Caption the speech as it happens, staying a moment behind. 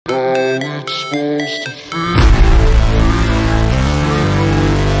Today,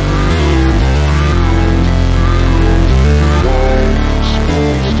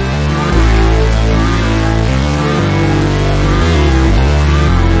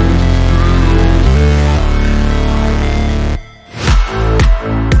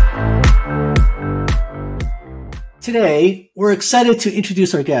 we're excited to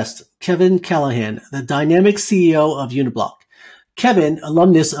introduce our guest, Kevin Callahan, the dynamic CEO of Uniblock. Kevin,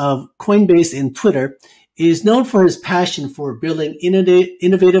 alumnus of Coinbase and Twitter, is known for his passion for building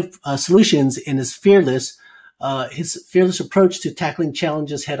innovative solutions and his fearless approach to tackling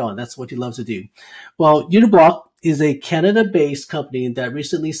challenges head on. That's what he loves to do. Well, Uniblock is a Canada-based company that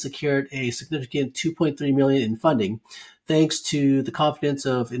recently secured a significant $2.3 million in funding, thanks to the confidence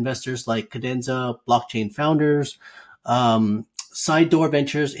of investors like Cadenza, blockchain founders, Side Door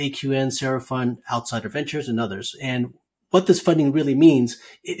Ventures, AQN, Sarah Fund, Outsider Ventures, and others. And what this funding really means,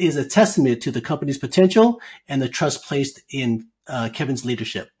 it is a testament to the company's potential and the trust placed in Kevin's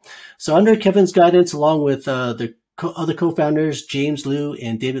leadership. So under Kevin's guidance, along with the other co-founders, James Liu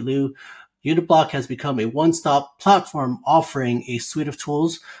and David Liu, Uniblock has become a one-stop platform offering a suite of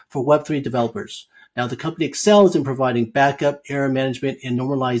tools for Web3 developers. Now, the company excels in providing backup, error management, and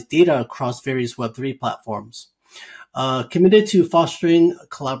normalized data across various Web3 platforms. Committed to fostering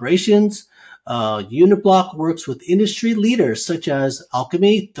collaborations, Uniblock works with industry leaders such as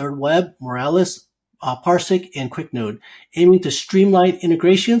Alchemy, ThirdWeb, Morales, Parsec, and QuickNode, aiming to streamline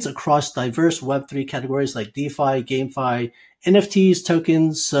integrations across diverse Web3 categories like DeFi, GameFi, NFTs,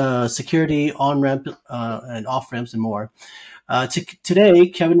 tokens, security, on-ramp and off-ramps, and more. Today,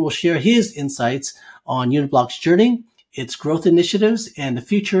 Kevin will share his insights on Uniblock's journey, its growth initiatives, and the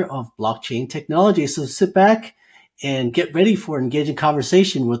future of blockchain technology. So sit back and get ready for an engaging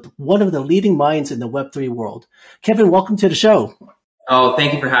conversation with one of the leading minds in the Web3 world. Kevin, welcome to the show. Oh,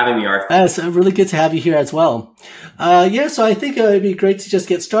 thank you for having me, Arthur. It's really good to have you here as well. So I think it'd be great to just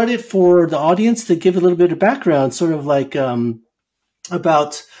get started for the audience to give a little bit of background, sort of like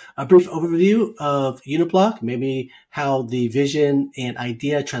about a brief overview of Uniblock, maybe how the vision and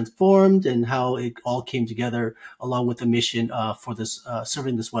idea transformed and how it all came together along with the mission for this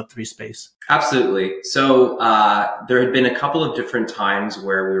serving this Web3 space. Absolutely. So there had been a couple of different times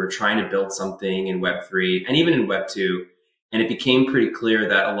where we were trying to build something in Web3 and even in Web2, and it became pretty clear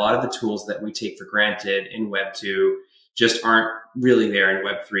that a lot of the tools that we take for granted in Web2 just aren't really there in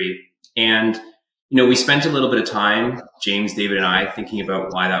Web3. And we spent a little bit of time, James, David, and I, thinking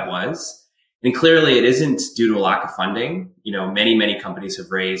about why that was. And clearly it isn't due to a lack of funding. Many companies have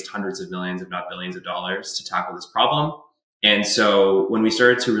raised hundreds of millions, if not billions of dollars to tackle this problem. And so when we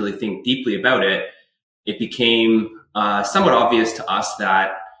started to really think deeply about it, it became somewhat obvious to us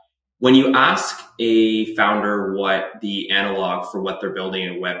that when you ask a founder what the analog for what they're building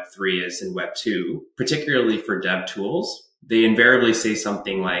in Web3 is in Web2, particularly for dev tools, they invariably say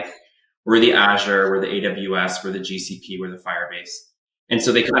something like, we're the Azure, we're the AWS, we're the GCP, we're the Firebase. And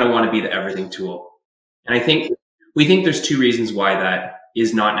so they kind of want to be the everything tool. And we think there's two reasons why that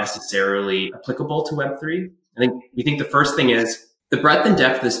is not necessarily applicable to Web3. We think the first thing is the breadth and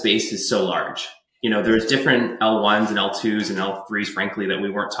depth of the space is so large. There's different L1s and L2s and L3s, frankly, that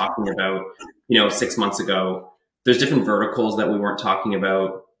we weren't talking about, 6 months ago. There's different verticals that we weren't talking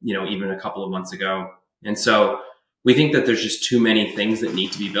about, even a couple of months ago. And so we think that there's just too many things that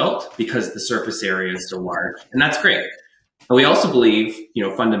need to be built because the surface area is so large, and that's great. But we also believe,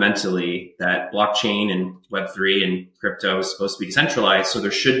 fundamentally that blockchain and Web3 and crypto is supposed to be decentralized. So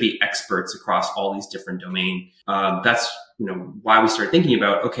there should be experts across all these different domains. That's, why we started thinking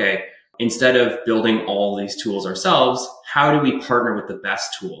about, okay, instead of building all these tools ourselves, how do we partner with the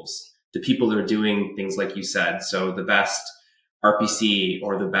best tools? The people that are doing things like you said. So the best RPC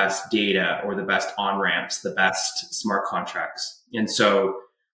or the best data or the best on-ramps, the best smart contracts. And so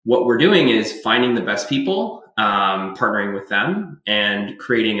what we're doing is finding the best people, partnering with them and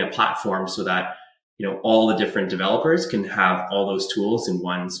creating a platform so that, all the different developers can have all those tools in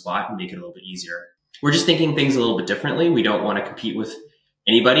one spot and make it a little bit easier. We're just thinking things a little bit differently. We don't want to compete with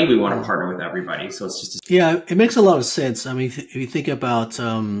anybody. We want to partner with everybody. So it's just yeah, it makes a lot of sense. I mean, if you think about,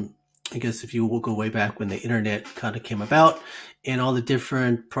 I guess if you will go way back when the internet kind of came about and all the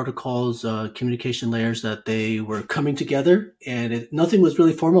different protocols, communication layers that they were coming together, and nothing was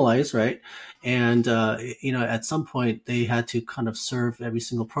really formalized, right? And, at some point they had to kind of serve every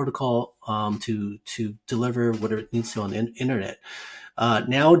single protocol, to deliver whatever it needs to on the internet.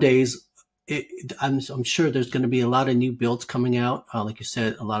 Nowadays, I'm sure there's going to be a lot of new builds coming out. Like you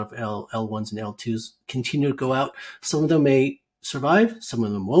said, a lot of L1s and L2s continue to go out. Some of them may survive, some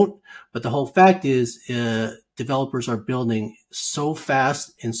of them won't. But the whole fact is, developers are building so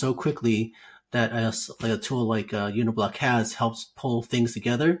fast and so quickly that like a tool like Uniblock helps pull things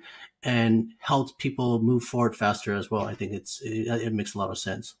together and helps people move forward faster as well. I think it makes a lot of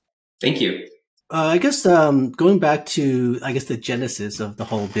sense. Thank you. I guess going back to the genesis of the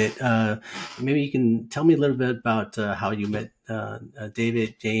whole bit, maybe you can tell me a little bit about how you met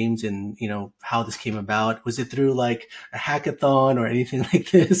David, James, and how this came about. Was it through like a hackathon or anything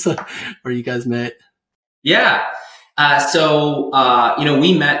like this, where you guys met? Yeah.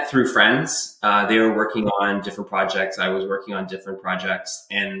 We met through friends. They were working on different projects. I was working on different projects,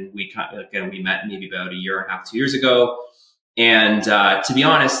 and we met maybe about a year and a half, 2 years ago. And to be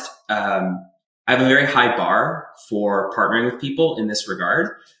honest, I have a very high bar for partnering with people in this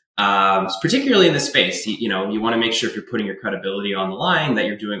regard, particularly in this space. You want to make sure if you're putting your credibility on the line that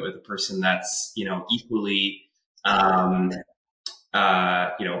you're doing it with a person that's, equally,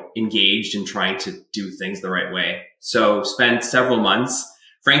 engaged in trying to do things the right way. So spent several months,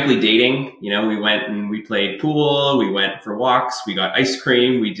 frankly, dating. We went and we played pool. We went for walks. We got ice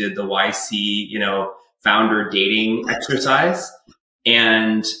cream. We did the YC, founder dating exercise.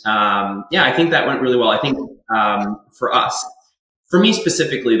 And I think that went really well. I think for me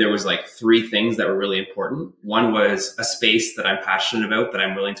specifically, there was like 3 things that were really important. One was a space that I'm passionate about, that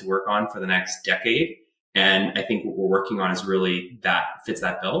I'm willing to work on for the next decade. And I think what we're working on is really that fits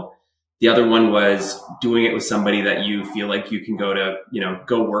that bill. The other one was doing it with somebody that you feel like you can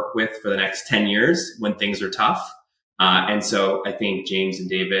go work with for the next 10 years when things are tough. And so I think James and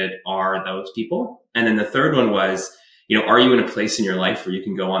David are those people. And then the third one was, are you in a place in your life where you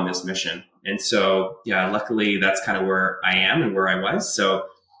can go on this mission? And so, luckily that's kind of where I am and where I was. So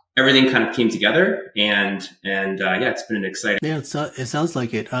everything kind of came together, and it's been an exciting. Yeah, it sounds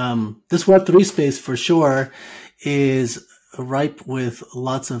like it. This Web3 space for sure is ripe with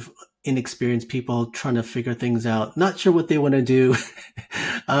lots of inexperienced people trying to figure things out, not sure what they want to do.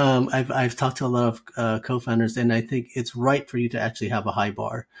 I've talked to a lot of co-founders, and I think it's right for you to actually have a high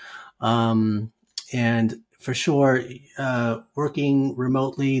bar. And for sure, working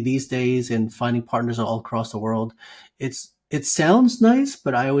remotely these days and finding partners all across the world, it sounds nice,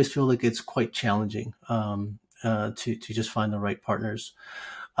 but I always feel like it's quite challenging to just find the right partners.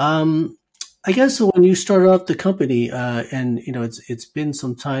 I guess when you started up the company, and it's been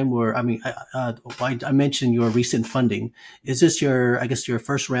some time where I mentioned your recent funding. Is this your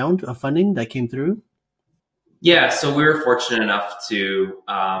first round of funding that came through? Yeah, so we were fortunate enough to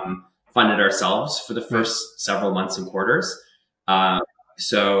fund it ourselves for the first several months and quarters.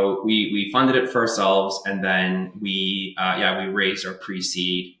 So we funded it for ourselves, and then we raised our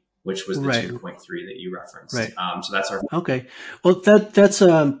pre-seed, which was the 2.3 that you referenced. Right. So that's our. Okay. Well, that's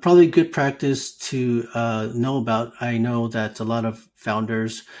probably good practice to know about. I know that a lot of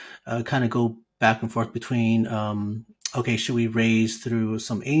founders kind of go back and forth between, should we raise through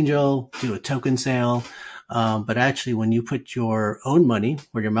some angel, do a token sale? But actually, when you put your own money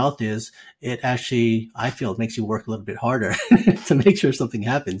where your mouth is, I feel it makes you work a little bit harder to make sure something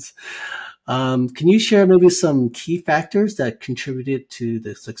happens. Can you share maybe some key factors that contributed to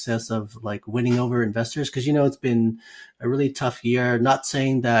the success of like winning over investors? Because, it's been a really tough year. Not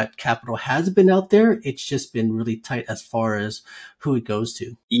saying that capital has been out there. It's just been really tight as far as who it goes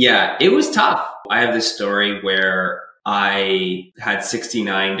to. Yeah, it was tough. I have this story where I had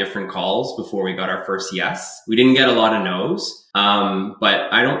 69 different calls before we got our first yes. We didn't get a lot of no's,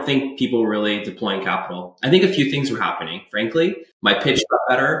 but I don't think people were really deploying capital. I think a few things were happening, frankly. My pitch got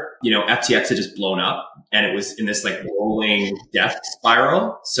better. FTX had just blown up, and it was in this like rolling death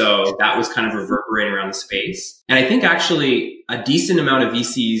spiral. So that was kind of reverberating around the space. And I think actually a decent amount of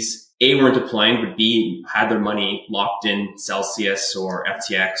VCs weren't deploying, but B, had their money locked in Celsius or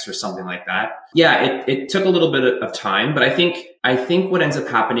FTX or something like that. Yeah, it took a little bit of time, but I think what ends up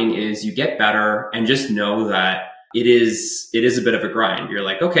happening is you get better and just know that it is a bit of a grind. You're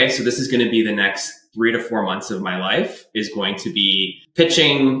like, okay, so this is going to be the next 3 to 4 months of my life is going to be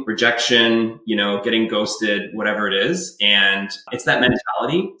pitching, rejection, getting ghosted, whatever it is. And it's that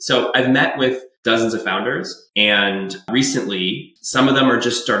mentality. So I've met with dozens of founders, and recently some of them are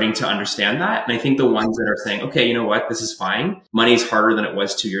just starting to understand that. And I think the ones that are saying, okay, you know what, this is fine. Money is harder than it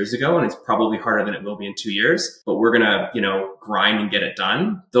was 2 years ago, and it's probably harder than it will be in 2 years, but we're going to, grind and get it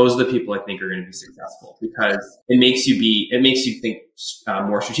done. Those are the people I think are going to be successful, because it makes you think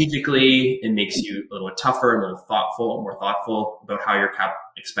more strategically. It makes you a little bit tougher, more thoughtful about how you're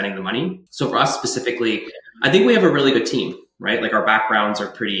expending the money. So for us specifically, I think we have a really good team, right? Like our backgrounds are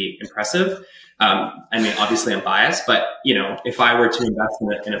pretty impressive. Obviously I'm biased, but if I were to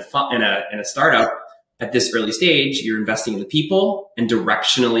invest in a startup at this early stage, you're investing in the people and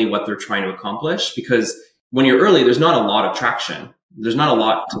directionally what they're trying to accomplish. Because when you're early, there's not a lot of traction. there's not a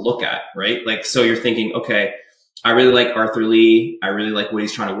lot to look at, right? Like, so you're thinking, okay, I really like Arthur Lee. I really like what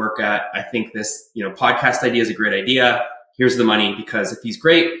he's trying to work at. I think this, podcast idea is a great idea. Here's the money, because if he's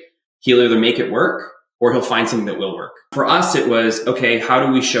great, he'll either make it work or he'll find something that will work. For us, it was, okay, how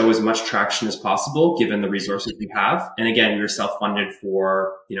do we show as much traction as possible given the resources we have? And again, we were self-funded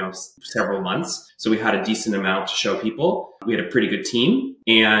for, several months. So we had a decent amount to show people. We had a pretty good team,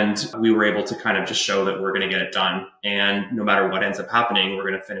 and we were able to kind of just show that we're going to get it done. And no matter what ends up happening, we're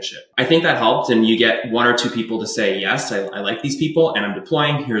going to finish it. I think that helped. And you get one or two people to say, yes, I like these people and I'm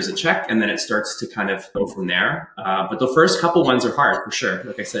deploying, here's a check. And then it starts to kind of go from there. But the first couple ones are hard for sure.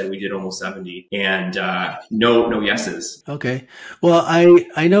 Like I said, we did almost 70 and no yeses. Okay. Well,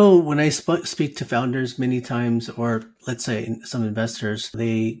 I know when I speak to founders many times, or let's say some investors,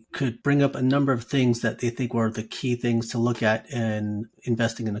 they could bring up a number of things that they think were the key things to look at in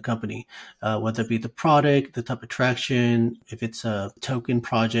investing in a company, whether it be the product, the type of traction, if it's a token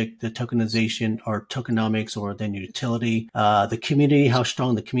project, the tokenization or tokenomics, or then utility, the community, how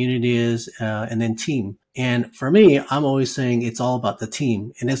strong the community is, and then team. And for me, I'm always saying it's all about the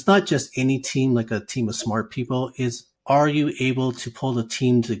team. And it's not just any team, like a team of smart people. Are you able to pull the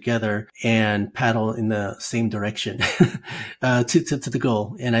team together and paddle in the same direction to the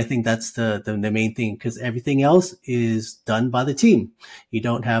goal? And I think that's the main thing, because everything else is done by the team. You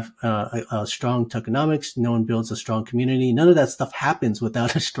don't have a strong tokenomics. No one builds a strong community. None of that stuff happens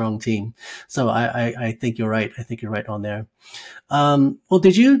without a strong team. So I think you're right. I think you're right on there. Well,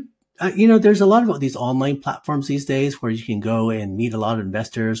 did you? There's a lot of these online platforms these days where you can go and meet a lot of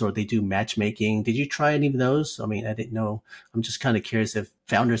investors, or they do matchmaking. Did you try any of those? I mean, I didn't know. I'm just kind of curious if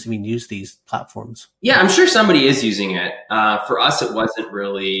founders even use these platforms. Yeah, I'm sure somebody is using it. For us, it wasn't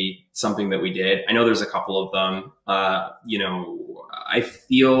really something that we did. I know there's a couple of them. I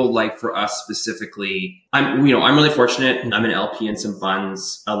feel like for us specifically, I'm really fortunate. I'm an LP in some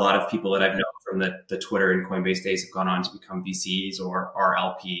funds. A lot of people that I've known from the Twitter and Coinbase days have gone on to become VCs or are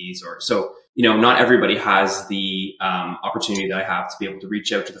LPs, so not everybody has the opportunity that I have to be able to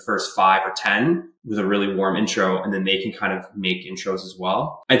reach out to the first 5 or 10 with a really warm intro, and then they can kind of make intros as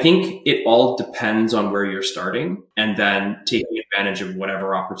well. I think it all depends on where you're starting, and then taking advantage of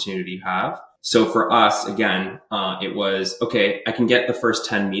whatever opportunity you have. So for us, again, it was, okay, I can get the first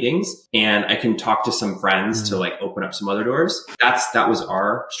 10 meetings and I can talk to some friends to like open up some other doors. That was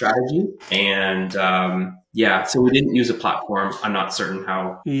our strategy. And so we didn't use a platform. I'm not certain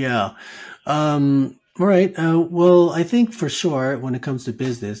how. Yeah. All right. Well, I think for sure when it comes to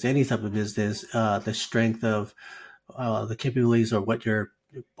business, any type of business, the strength of the capabilities or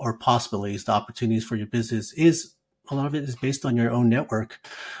or possibilities, the opportunities for your business is, a lot of it is based on your own network.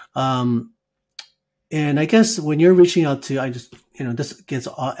 And I guess when you're reaching out to, this gets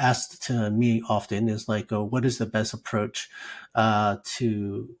asked to me often, is like, what is the best approach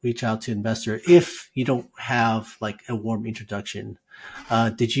to reach out to investor if you don't have like a warm introduction?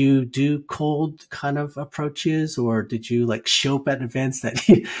 Did you do cold kind of approaches, or did you like show up at events that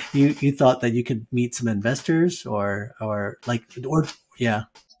you thought that you could meet some investors yeah?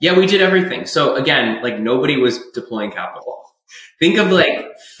 Yeah, we did everything. So again, like nobody was deploying capital. Think of like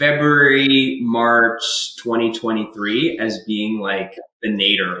February, March 2023 as being like the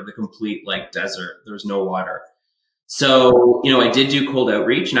nadir, the complete like desert. There was no water. So, I did do cold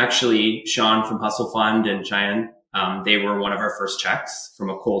outreach, and actually Sean from Hustle Fund and Cheyenne, they were one of our first checks from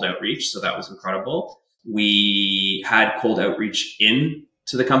a cold outreach. So that was incredible. We had cold outreach in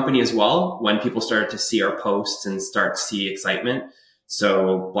to the company as well when people started to see our posts and start to see excitement.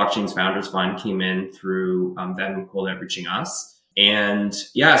 So Blockchain's Founders Fund came in through them cold outreaching us. And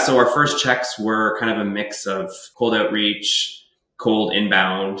so our first checks were kind of a mix of cold outreach, cold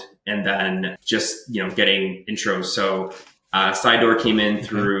inbound, and then just, getting intros. So side door came in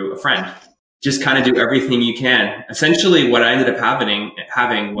through a friend. Just kind of do everything you can. Essentially what I ended up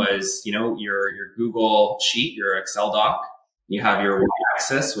having was, your Google sheet, your Excel doc. You have your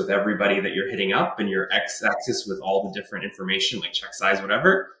y-axis with everybody that you're hitting up, and your x-axis with all the different information like check size,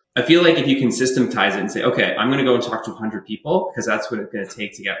 whatever. I feel like if you can systematize it and say, okay, I'm going to go and talk to 100 people because that's what it's going to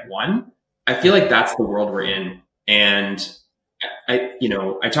take to get one. I feel like that's the world we're in. And I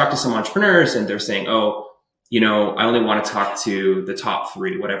talk to some entrepreneurs and they're saying, I only want to talk to the top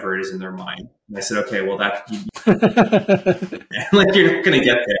 3, whatever it is in their mind. And I said, okay, well like you're not going to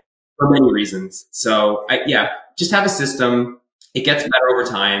get there for many reasons. So just have a system. It gets better over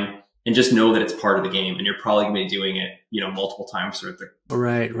time, and just know that it's part of the game, and you're probably going to be doing it, multiple times through the.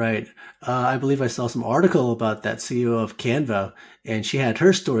 Right. I believe I saw some article about that CEO of Canva, and she had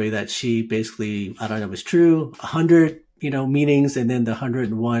her story that she basically, I don't know if it's true, 100, meetings, and then the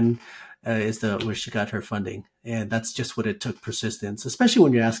 101 where she got her funding, and that's just what it took: persistence, especially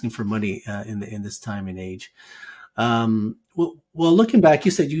when you're asking for money in this time and age. Well, looking back,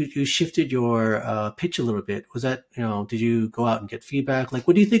 you said you shifted your pitch a little bit. Was that, did you go out and get feedback? Like,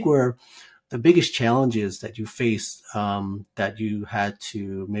 what do you think were the biggest challenges that you faced that you had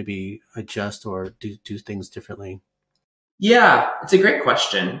to maybe adjust or do things differently? Yeah, it's a great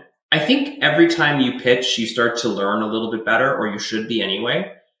question. I think every time you pitch, you start to learn a little bit better, or you should be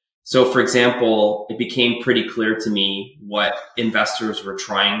anyway. So for example, it became pretty clear to me what investors were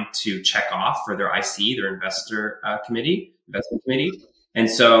trying to check off for their IC, their investment committee. And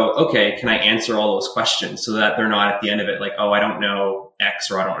so, okay, can I answer all those questions so that they're not at the end of it like, oh, I don't know X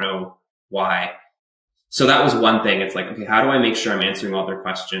or I don't know Y. So that was one thing. It's like, okay, how do I make sure I'm answering all their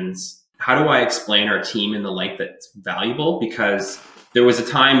questions? How do I explain our team in the light that's valuable? Because there was a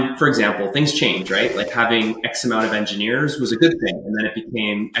time, for example, things change, right? Like having X amount of engineers was a good thing. And then it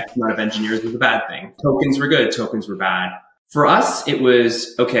became X amount of engineers was a bad thing. Tokens were good, tokens were bad. For us, it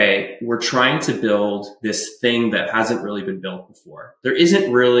was, okay, we're trying to build this thing that hasn't really been built before. There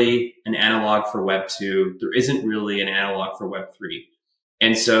isn't really an analog for Web 2. There isn't really an analog for Web 3.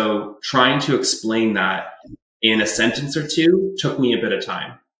 And so trying to explain that in a sentence or two took me a bit of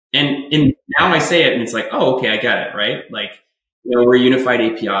time. And now I say it and it's like, oh, okay, I get it, right? Like, we're a unified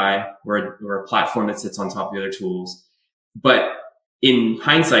API. We're a platform that sits on top of the other tools. But in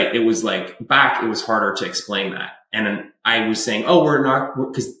hindsight, it was harder to explain that. And I was saying, oh, we're not,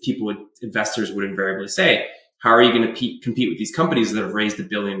 because investors would invariably say, how are you going to compete with these companies that have raised $1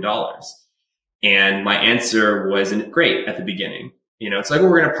 billion? And my answer wasn't great at the beginning. It's like, well,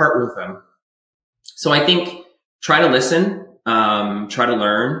 we're going to partner with them. So I think try to listen, try to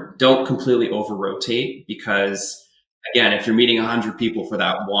learn, don't completely over rotate, because again, if you're meeting 100 people for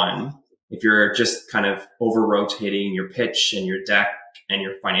that one, if you're just kind of over rotating your pitch and your deck and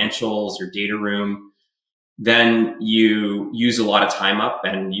your financials, your data room, then you use a lot of time up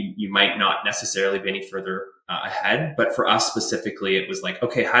and you might not necessarily be any further ahead. But for us specifically, it was like,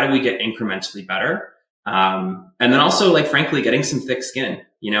 okay, how do we get incrementally better? And then also, like, frankly, getting some thick skin,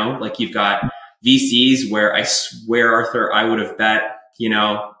 like you've got VCs where I swear, Arthur, I would have bet,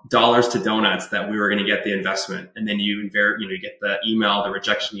 dollars to donuts that we were going to get the investment. And then you get the email, the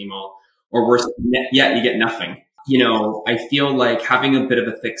rejection email, or worse yet, you get nothing. I feel like having a bit of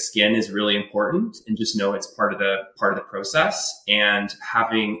a thick skin is really important, and just know it's part of the process, and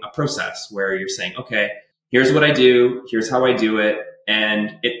having a process where you're saying, okay, here's what I do, here's how I do it.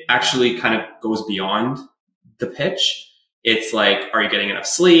 And it actually kind of goes beyond the pitch. It's like, are you getting enough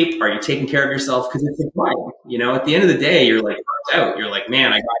sleep? Are you taking care of yourself? Because it's like, at the end of the day, you're like burnt out. You're like,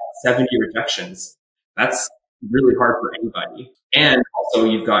 man, I got 70 rejections. That's really hard for anybody. And also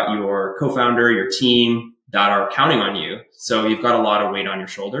you've got your co-founder, your team that are counting on you. So you've got a lot of weight on your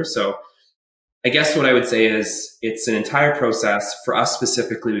shoulders. So I guess what I would say is it's an entire process. For us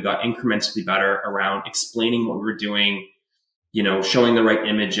specifically, we got incrementally better around explaining what we were doing, showing the right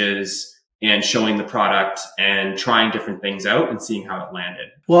images and showing the product and trying different things out and seeing how it landed.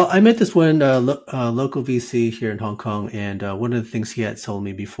 Well, I met this one local VC here in Hong Kong, and one of the things he had told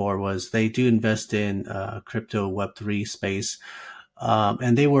me before was they do invest in crypto Web3 space,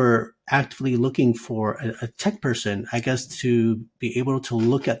 and they were actively looking for a tech person, I guess, to be able to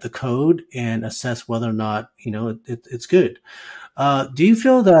look at the code and assess whether or not it's good. Do you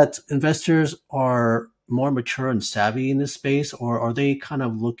feel that investors are more mature and savvy in this space, or are they kind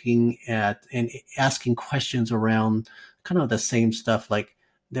of looking at and asking questions around kind of the same stuff? Like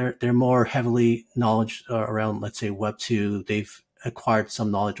they're more heavily knowledge around, let's say, Web 2. They've acquired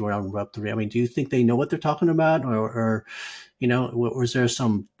some knowledge around Web 3. I mean, do you think they know what they're talking about, or is there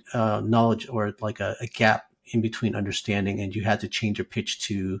some knowledge or like a gap in between understanding, and you had to change your pitch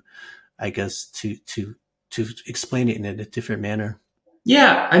to, I guess, to explain it in a different manner?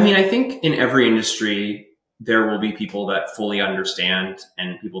 Yeah. I mean, I think in every industry, there will be people that fully understand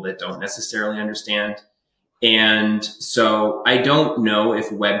and people that don't necessarily understand. And so I don't know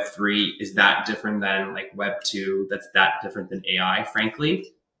if Web 3 is that different than like Web 2, that's that different than AI,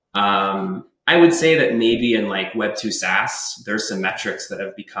 frankly. I would say that maybe in like Web 2 SaaS, there's some metrics that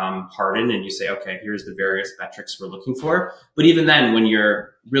have become hardened and you say, okay, here's the various metrics we're looking for. But even then, when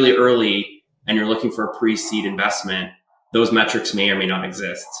you're really early and you're looking for a pre-seed investment, those metrics may or may not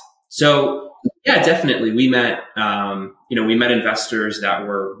exist. So yeah, definitely. We met investors that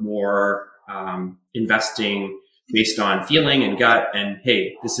were more investing based on feeling and gut. And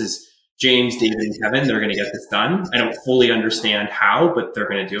hey, this is James, David, and Kevin. They're going to get this done. I don't fully understand how, but they're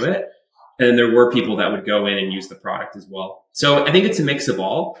going to do it. And then there were people that would go in and use the product as well. So I think it's a mix of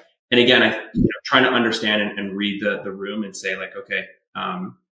all. And again, trying to understand and read the room and say like, okay,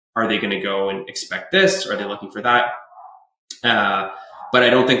 are they going to go and expect this? Are they looking for that? But I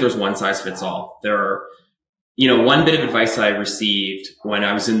don't think there's one size fits all. There are, one bit of advice I received when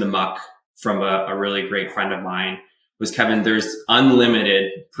I was in the muck from a really great friend of mine was, Kevin, there's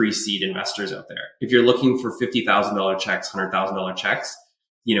unlimited pre-seed investors out there. If you're looking for $50,000 checks, $100,000 checks,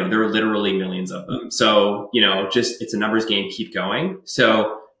 there are literally millions of them. So, it's a numbers game, keep going.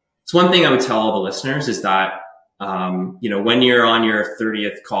 So it's one thing I would tell all the listeners is that, when you're on your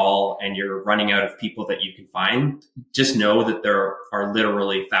 30th call and you're running out of people that you can find, just know that there are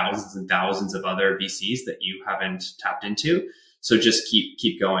literally thousands and thousands of other VCs that you haven't tapped into. So just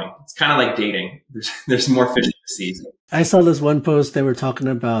keep going. It's kind of like dating. There's more fish in the sea. I saw this one post. They were talking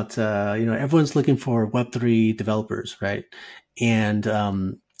about, everyone's looking for Web3 developers, right? And,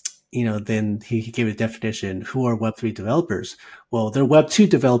 then he gave a definition. Who are Web3 developers? Well, they're Web2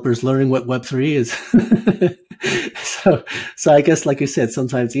 developers learning what Web3 is. So I guess, like you said,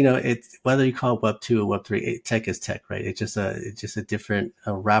 sometimes, it's whether you call it Web2 or Web3, tech is tech, right? It's just a different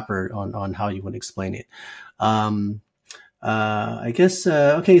wrapper on how you want to explain it. I guess,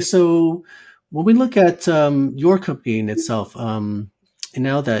 okay. So when we look at, your company in itself, and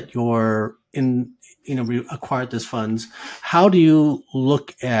now that you're we acquired this funds, how do you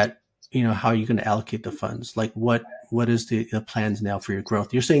look at, how you're going to allocate the funds? Like what is the plans now for your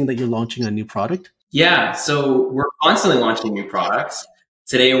growth? You're saying that you're launching a new product? Yeah. So we're constantly launching new products.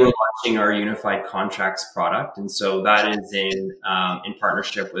 Today, we're launching our unified contracts product. And so that is in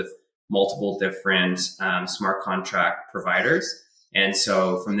partnership with multiple different smart contract providers. And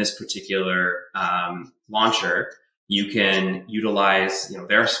so from this particular launcher, you can utilize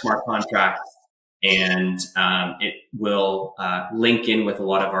their smart contracts, and it will link in with a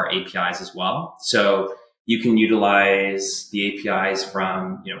lot of our APIs as well. So you can utilize the APIs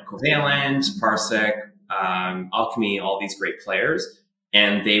from Covalent, Parsec, Alchemy, all these great players,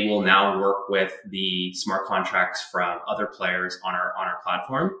 and they will now work with the smart contracts from other players on our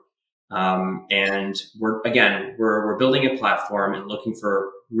platform. And we're building a platform and looking for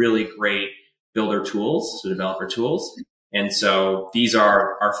really great builder tools, so developer tools. And so these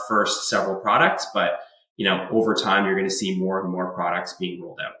are our first several products, but over time, you're going to see more and more products being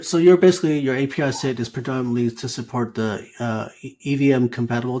rolled out. So your API set is predominantly to support the EVM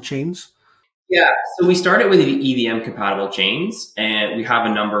compatible chains? Yeah. So we started with EVM compatible chains, and we have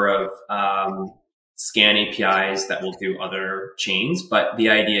a number of scan APIs that will do other chains. But the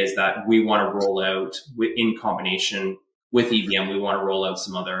idea is that we want to roll out in combination with EVM. We want to roll out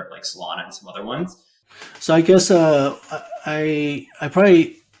some other like Solana and some other ones. So I guess I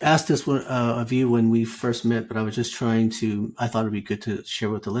probably asked this of you when we first met, but I was just I thought it'd be good to share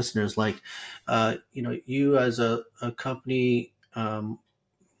with the listeners, like, you as a company,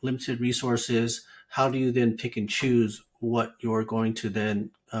 limited resources, how do you then pick and choose what you're going to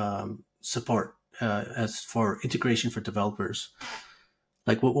then support as for integration for developers?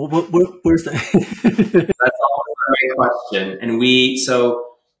 Like, where's the? That's always a great question. And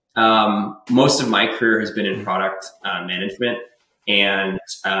most of my career has been in product management. And,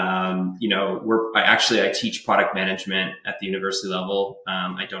 I teach product management at the university level.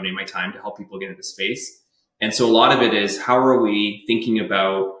 I donate my time to help people get into space. And so a lot of it is, how are we thinking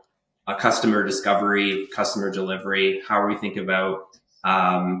about a customer discovery, customer delivery? How are we thinking about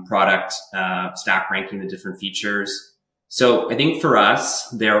product stack ranking the different features? So I think for us,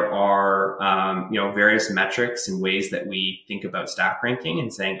 there are, various metrics and ways that we think about stack ranking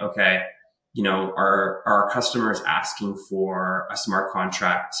and saying, okay, are our customers asking for a smart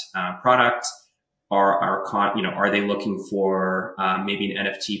contract product? Are they looking for maybe an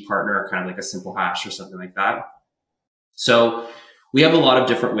NFT partner, kind of like a simple hash or something like that? So we have a lot of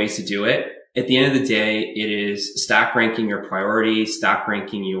different ways to do it. At the end of the day, it is stack ranking your priorities, stack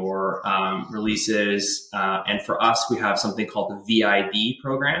ranking your releases. And for us, we have something called the VIB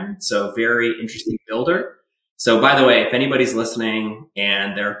program. So very interesting builder. So by the way, if anybody's listening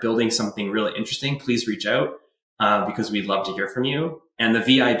and they're building something really interesting, please reach out because we'd love to hear from you. And the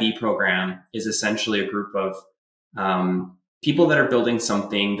VIB program is essentially a group of people that are building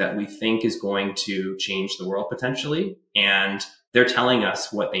something that we think is going to change the world potentially. And they're telling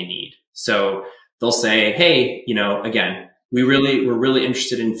us what they need. So they'll say, hey, again, we're really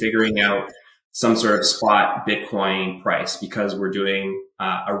interested in figuring out some sort of spot Bitcoin price because we're doing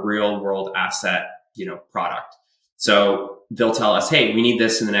a real world asset product. So they'll tell us, hey, we need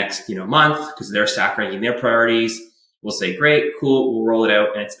this in the next, month because they're stack ranking their priorities. We'll say, great, cool. We'll roll it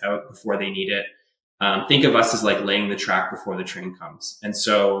out and it's out before they need it. Think of us as like laying the track before the train comes. And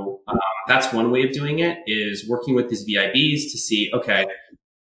so that's one way of doing it, is working with these VIBs to see, okay,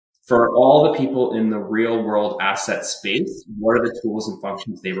 For all the people in the real world asset space, what are the tools and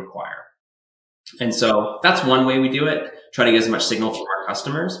functions they require? And so that's one way we do it, try to get as much signal from our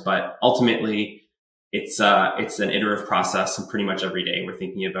customers, but ultimately it's an iterative process, and pretty much every day we're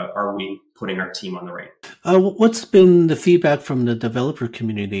thinking about, are we putting our team on the right? What's been the feedback from the developer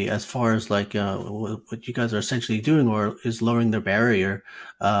community as far as like what you guys are essentially doing, or is lowering the barrier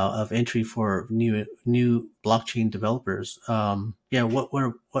of entry for new blockchain developers? Yeah, what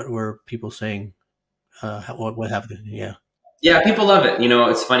were people saying? What happened? Yeah. Yeah, people love it.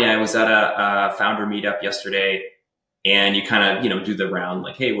 It's funny. I was at a founder meetup yesterday, and you kind of, do the round,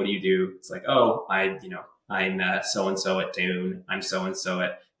 like, hey, what do you do? It's like, oh, I'm so-and-so at Dune. I'm so-and-so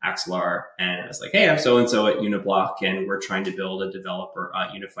at Axelar. And I was like, hey, I'm so-and-so at Uniblock. And we're trying to build a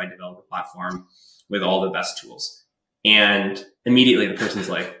unified developer platform with all the best tools. And immediately the person's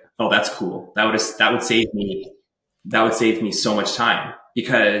like, oh, that's cool. That would save me so much time,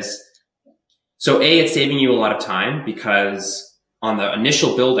 because so it's saving you a lot of time, because on the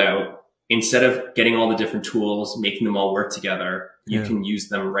initial build out, instead of getting all the different tools, making them all work together, you can use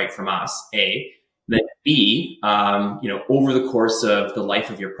them right from us, A. Then B, over the course of the life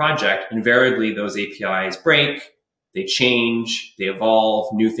of your project, invariably those APIs break, they change, they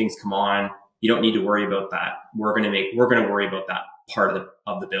evolve, new things come on. You don't need to worry about that. We're going to worry about that part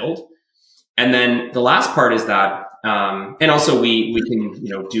of the build. And then the last part is that, and also we can,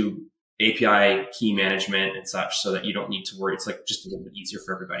 do API key management and such, so that you don't need to worry. It's like just a little bit easier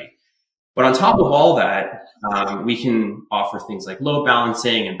for everybody. But on top of all that, we can offer things like load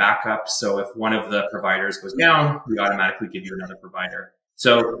balancing and backup. So if one of the providers goes down, we automatically give you another provider.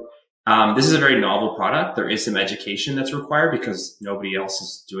 So this is a very novel product. There is some education that's required, because nobody else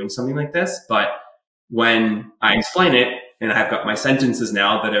is doing something like this. But when I explain it, and I've got my sentences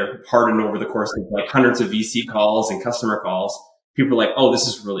now that are hardened over the course of like hundreds of VC calls and customer calls, people are like, oh, this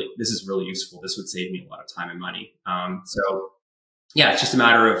is really useful. This would save me a lot of time and money. So yeah, it's just a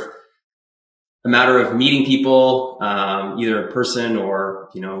matter of meeting people, either in person or,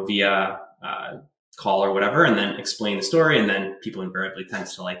 via call or whatever, and then explain the story. And then people invariably tend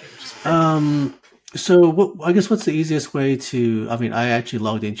to like it. So I guess what's the easiest way to, I actually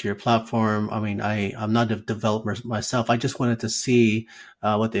logged into your platform. I'm not a developer myself. I just wanted to see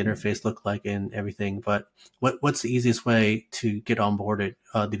what the interface looked like and everything. But what's the easiest way to get onboarded?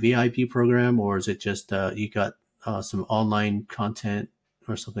 The VIP program, or is it just you got some online content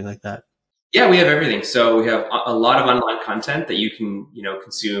or something like that? Yeah, we have everything. So we have a lot of online content that you can,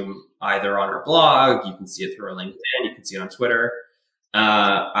 consume either on our blog. You can see it through our LinkedIn. You can see it on Twitter.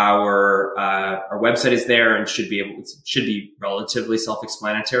 Our website is there and should be relatively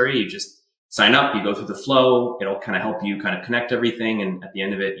self-explanatory. You just sign up, you go through the flow. It'll kind of help you kind of connect everything. And at the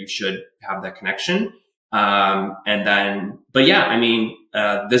end of it, you should have that connection. And then, but yeah,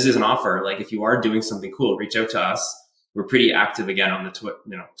 this is an offer. Like, if you are doing something cool, reach out to us. We're pretty active again on the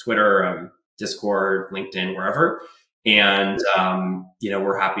Twitter, Discord, LinkedIn, wherever. And,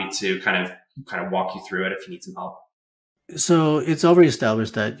 we're happy to kind of walk you through it if you need some help. So it's already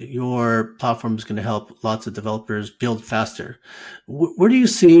established that your platform is going to help lots of developers build faster. Where do you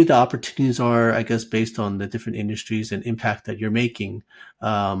see the opportunities are, I guess, based on the different industries and impact that you're making?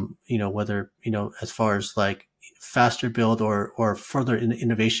 Whether, as far as like faster build or further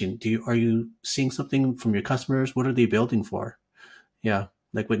innovation, are you seeing something from your customers? What are they building for? Yeah.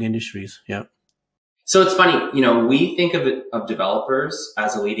 Like what industries? Yeah. So it's funny, we think of developers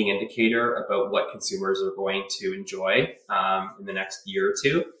as a leading indicator about what consumers are going to enjoy in the next year or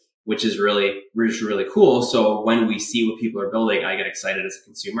two, which is really cool. So when we see what people are building, I get excited as a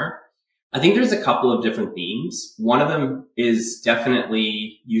consumer. I think there's a couple of different themes. One of them is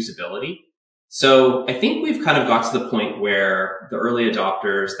definitely usability. So I think we've kind of got to the point where the early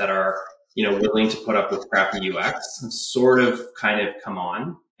adopters that are, willing to put up with crappy UX have sort of kind of come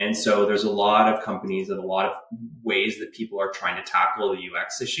on. And so there's a lot of companies and a lot of ways that people are trying to tackle the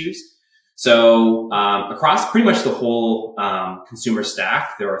UX issues. So across pretty much the whole consumer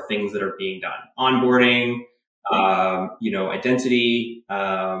stack, there are things that are being done. Onboarding, identity,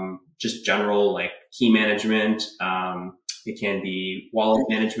 just general like key management. It can be wallet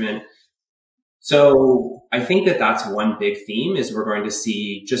management. So I think that's one big theme is we're going to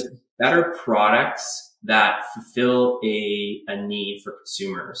see just better products that fulfill a need for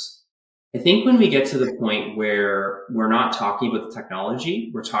consumers. I think when we get to the point where we're not talking about the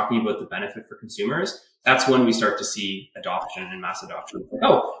technology, we're talking about the benefit for consumers, that's when we start to see adoption and mass adoption. Like,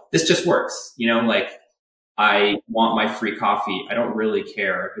 oh, this just works. Like I want my free coffee. I don't really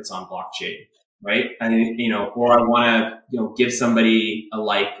care if it's on blockchain, right? Or I want to, give somebody a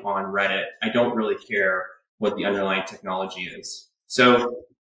like on Reddit. I don't really care what the underlying technology is. So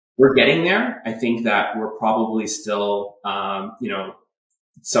we're getting there. I think that we're probably still,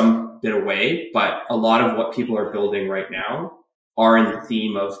 some bit away, but a lot of what people are building right now are in the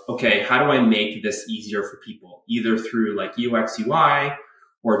theme of, okay, how do I make this easier for people, either through like UX, UI,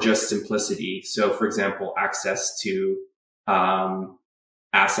 or just simplicity. So for example, access to,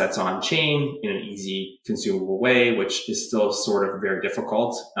 assets on chain in an easy consumable way, which is still sort of very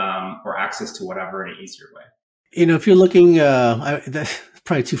difficult, or access to whatever in an easier way. If you're looking, that's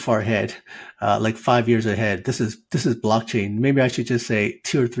probably too far ahead, like 5 years ahead. This is blockchain. Maybe I should just say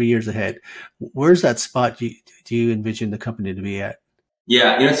 2 or 3 years ahead. Where's that spot do you envision the company to be at?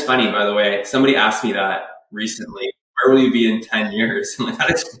 Yeah, it's funny, by the way. Somebody asked me that recently. Where will you be in 10 years? I'm like,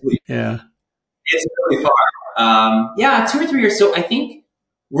 that is really, it's really far. 2 or 3 years. So I think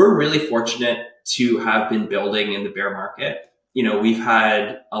we're really fortunate to have been building in the bear market. We've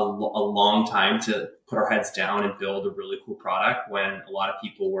had a long time to put our heads down and build a really cool product when a lot of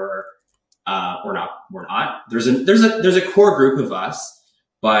people were not. There's a core group of us,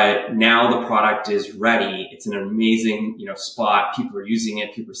 but now the product is ready. It's an amazing, spot. People are using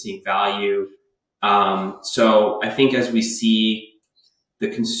it. People are seeing value. So I think as we see the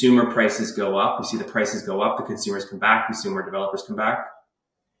consumer prices go up, we see the prices go up, the consumers come back, consumer developers come back.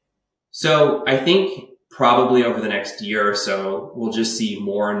 So I think probably over the next year or so, we'll just see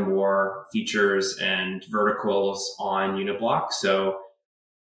more and more features and verticals on Uniblock. So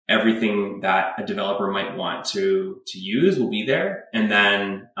everything that a developer might want to use will be there. And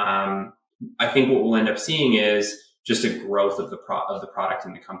then I think what we'll end up seeing is just a growth of the product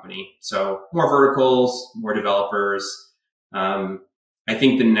in the company. So more verticals, more developers. I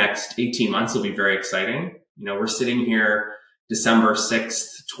think the next 18 months will be very exciting. We're sitting here December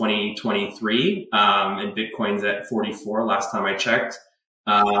 6th, 2023, and Bitcoin's at 44 last time I checked.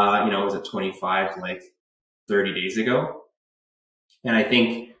 It was at 25 like 30 days ago. And I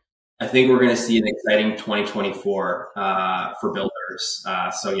think we're going to see an exciting 2024 for builders.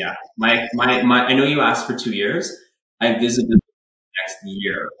 So yeah, I know you asked for 2 years. I have visibility next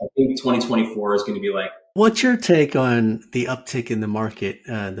year. I think 2024 is going to be like. What's your take on the uptick in the market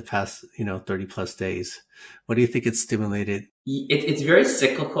the past 30 plus days? What do you think it's stimulated? It's very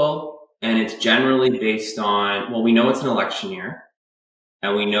cyclical, and it's generally based on, well, we know it's an election year,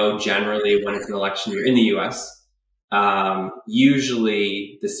 and we know generally when it's an election year in the US,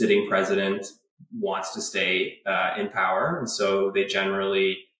 usually the sitting president wants to stay in power. And so they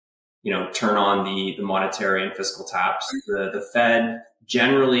generally, turn on the monetary and fiscal taps. The Fed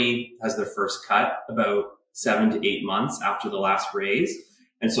generally has their first cut about 7 to 8 months after the last raise.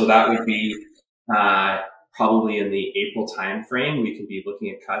 And so that would be probably in the April timeframe. We could be looking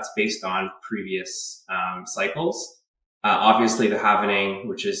at cuts based on previous cycles. Obviously the halvening,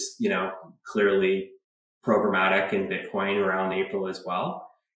 which is, clearly programmatic in Bitcoin around April as well.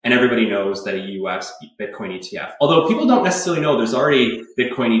 And everybody knows that a US Bitcoin ETF, although people don't necessarily know there's already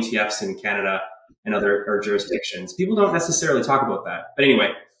Bitcoin ETFs in Canada and other jurisdictions. People don't necessarily talk about that. But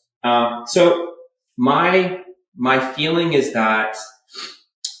anyway, so my feeling is that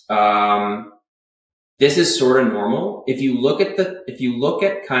this is sort of normal. If you look at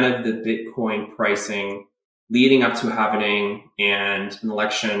kind of the Bitcoin pricing leading up to halvening and an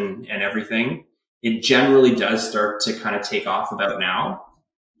election and everything, it generally does start to kind of take off about now.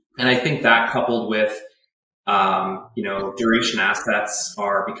 And I think that coupled with, duration assets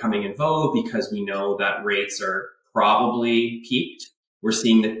are becoming in vogue because we know that rates are probably peaked. We're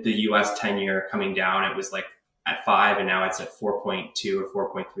seeing that the US 10-year coming down. It was like at 5 and now it's at 4.2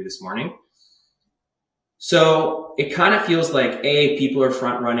 or 4.3 this morning. So it kind of feels like A, people are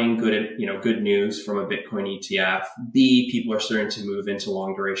front running good news from a Bitcoin ETF. B, people are starting to move into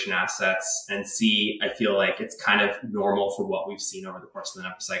long duration assets. And C, I feel like it's kind of normal for what we've seen over the course of the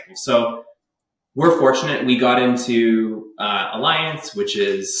next cycle. So we're fortunate. We got into Alliance, which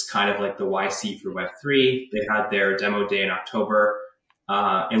is kind of like the YC for Web3. They had their demo day in October.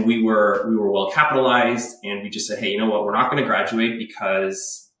 And we were well capitalized, and we just said, hey, you know what? We're not going to graduate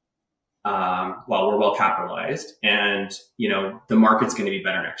because we're well capitalized, and the market's going to be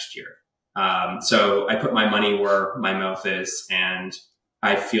better next year. So I put my money where my mouth is, and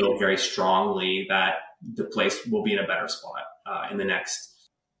I feel very strongly that the place will be in a better spot in the next.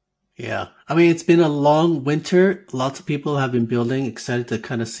 Yeah, I mean, it's been a long winter. Lots of people have been building, excited to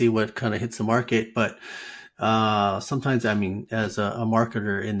kind of see what kind of hits the market. But sometimes, I mean, as a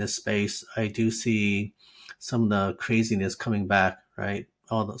marketer in this space, I do see some of the craziness coming back, right?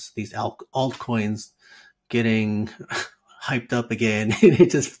 All these altcoins getting hyped up again.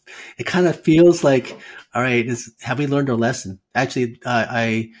 It kind of feels like, all right, have we learned our lesson? Actually,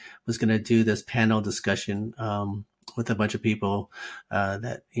 I was going to do this panel discussion with a bunch of people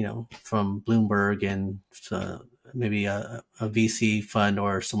that, from Bloomberg and maybe a VC fund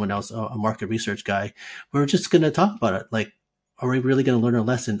or someone else, a market research guy. We're just going to talk about it. Like, are we really going to learn a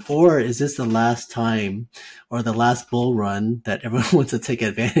lesson? Or is this the last time or the last bull run that everyone wants to take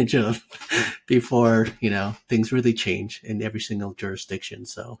advantage of before, things really change in every single jurisdiction?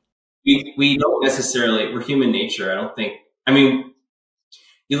 So we don't necessarily, we're human nature. I don't think,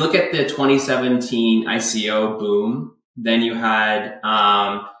 you look at the 2017 ICO boom, then you had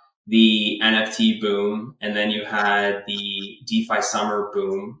the NFT boom, and then you had the DeFi summer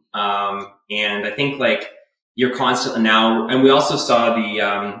boom. And I think you're constantly now, and we also saw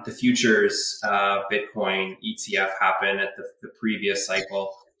the futures Bitcoin ETF happen at the previous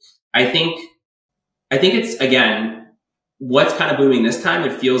cycle. I think it's, again, what's kind of booming this time,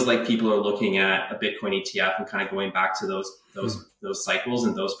 it feels like people are looking at a Bitcoin ETF and kind of going back to those cycles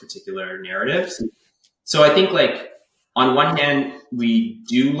and those particular narratives. So I think on one hand, we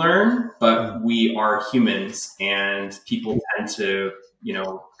do learn, but we are humans and people tend to,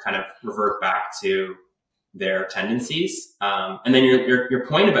 kind of revert back to their tendencies. And then your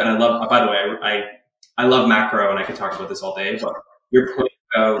point about, by the way, I love macro and I could talk about this all day, but your point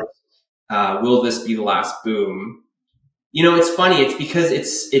about, will this be the last boom? It's funny. It's because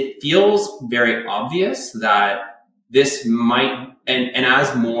it feels very obvious that this might, and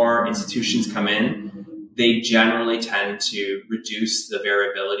as more institutions come in, they generally tend to reduce the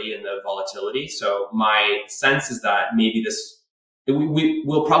variability and the volatility. So my sense is that maybe we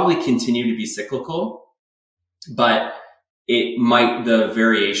will probably continue to be cyclical, but the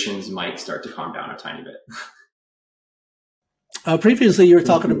variations might start to calm down a tiny bit. Previously, you were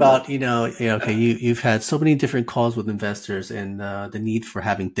talking about, you've had so many different calls with investors and the need for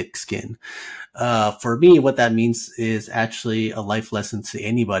having thick skin. For me, what that means is actually a life lesson to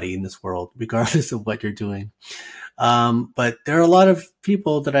anybody in this world, regardless of what you're doing. But there are a lot of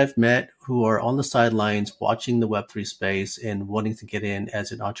people that I've met who are on the sidelines watching the Web3 space and wanting to get in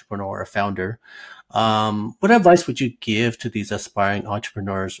as an entrepreneur or a founder. What advice would you give to these aspiring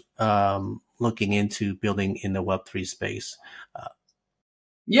entrepreneurs looking into building in the Web3 space?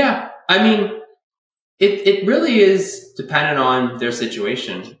 Yeah, it really is dependent on their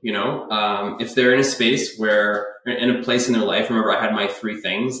situation. If they're in a space in a place in their life, remember I had my 3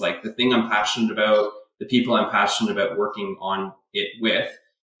 things, the thing I'm passionate about, the people I'm passionate about working on it with,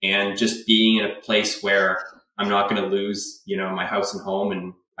 and just being in a place where I'm not going to lose, my house and home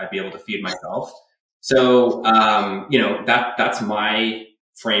and I'd be able to feed myself. So, that's my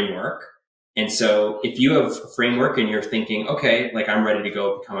framework. And so if you have a framework and you're thinking, okay, I'm ready to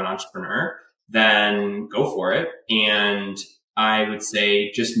go become an entrepreneur, then go for it. And I would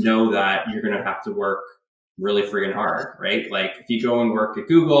say, just know that you're going to have to work really friggin' hard, right? If you go and work at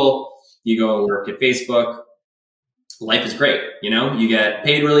Google, you go and work at Facebook, life is great. You get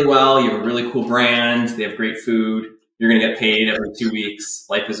paid really well. You have a really cool brand. They have great food. You're going to get paid every 2 weeks.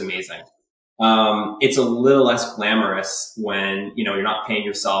 Life is amazing. It's a little less glamorous when, you're not paying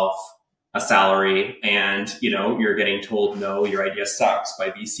yourself a salary and, you're getting told, no, your idea sucks by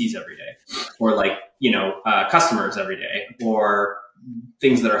VCs every day, or customers every day, or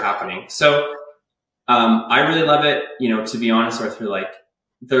things that are happening. So, I really love it, to be honest with you,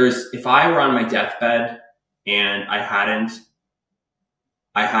 if I were on my deathbed and I hadn't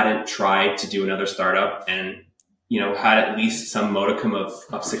tried to do another startup and, had at least some modicum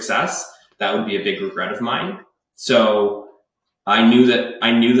of success, that would be a big regret of mine. So I knew that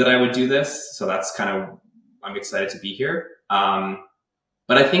I would do this. So that's I'm excited to be here.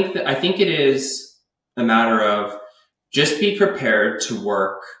 But I think it is a matter of just be prepared to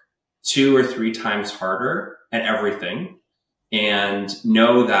work 2 or 3 times harder at everything, and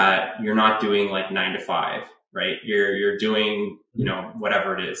know that you're not doing 9 to 5, right? You're doing,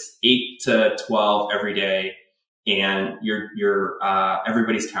 whatever it is, 8 to 12 every day, and you're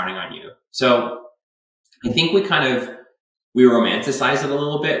everybody's counting on you. So I think we romanticize it a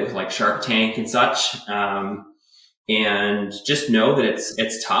little bit with Shark Tank and such. And just know that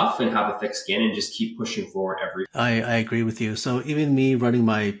it's tough, and have a thick skin, and just keep pushing forward I agree with you. So even me running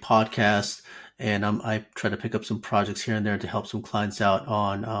my podcast, and I try to pick up some projects here and there to help some clients out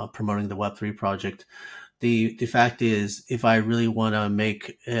on promoting the Web3 project. The fact is, if I really want to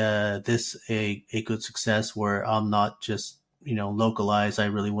make this a good success where I'm not just, localized, I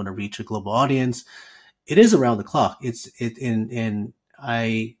really want to reach a global audience, it is around the clock. And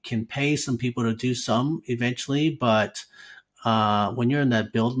I can pay some people to do some eventually, but when you're in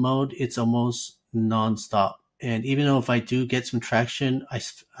that build mode, it's almost nonstop. And even though if I do get some traction,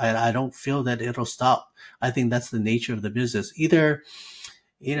 I don't feel that it'll stop. I think that's the nature of the business. Either,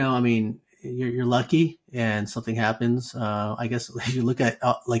 you're lucky and something happens. I guess if you look at,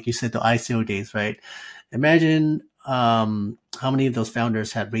 like you said, the ICO days, right? Imagine how many of those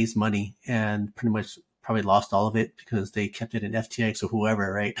founders had raised money and pretty much probably lost all of it because they kept it in FTX or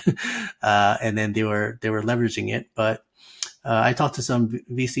whoever, right? And then they were leveraging it. But I talked to some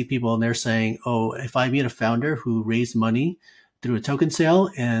VC people and they're saying, oh, if I meet a founder who raised money through a token sale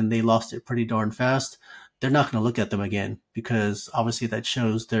and they lost it pretty darn fast, they're not going to look at them again because obviously that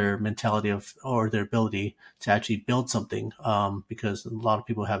shows their mentality of, or their ability to actually build something, because a lot of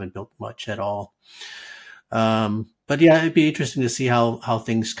people haven't built much at all. But yeah, it'd be interesting to see how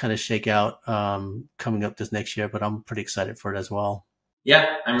things kind of shake out coming up this next year, but I'm pretty excited for it as well.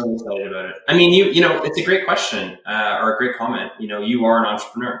 Yeah, I'm really excited about it. I mean, you know, it's a great question or a great comment. You know, you are an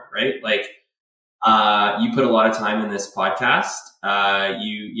entrepreneur, right? Like, you put a lot of time in this podcast.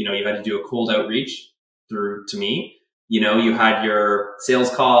 You know, you had to do a cold outreach through to me. You know, you had your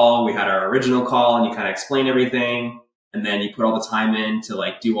sales call, we had our original call, and you kind of explained everything. And then you put all the time in to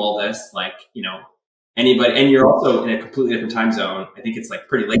like do all this, like, you know, anybody, and you're also in a completely different time zone. I think it's like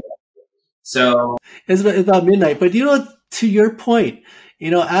pretty late. So it's about midnight, but you know, to your point, you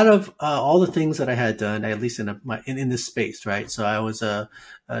know, out of all the things that I had done, at least in this space, right? So I was a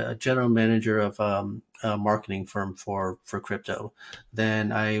general manager of a marketing firm for crypto.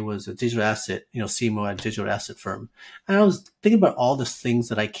 Then I was a digital asset, you know, CMO at a digital asset firm. And I was thinking about all the things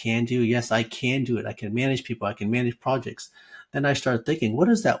that I can do. Yes, I can do it. I can manage people. I can manage projects. Then I started thinking, what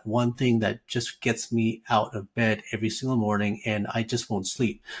is that one thing that just gets me out of bed every single morning and I just won't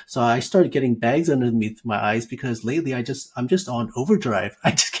sleep? So I started getting bags underneath my eyes because lately I'm just on overdrive.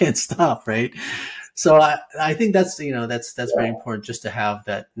 I just can't stop, right? So I think that's, you know, that's very important just to have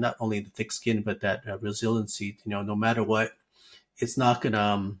that, not only the thick skin, but that resiliency, you know, no matter what, it's not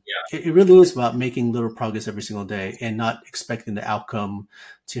gonna, it really is about making little progress every single day and not expecting the outcome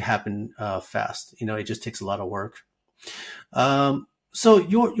to happen fast. You know, it just takes a lot of work. So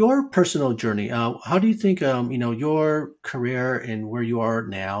your personal journey, how do you think, you know, your career and where you are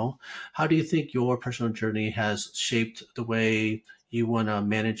now, how do you think your personal journey has shaped the way you want to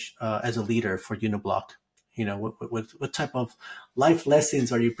manage as a leader for Uniblock? You know, what type of life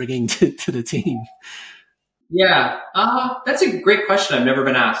lessons are you bringing to the team? yeah, that's a great question. I've never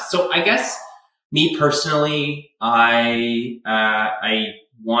been asked. So I guess me personally, I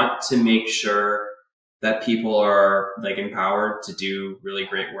want to make sure that people are like empowered to do really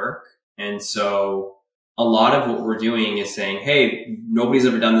great work. And so a lot of what we're doing is saying, hey, nobody's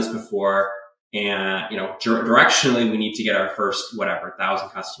ever done this before. And, you know, directionally, we need to get our first, whatever, 1,000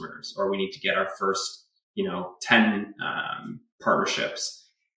 customers, or we need to get our first, you know, 10 partnerships.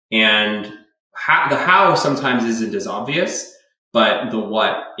 And the how sometimes isn't as obvious, but the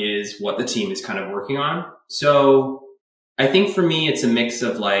what is what the team is kind of working on. So I think for me, it's a mix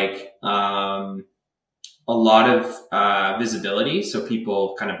of like, a lot of visibility, so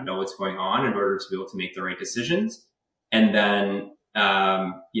people kind of know what's going on in order to be able to make the right decisions, and then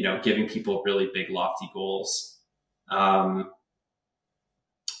you know, giving people really big, lofty goals.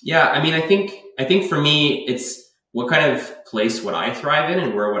 Yeah, I mean, I think for me, it's what kind of place would I thrive in,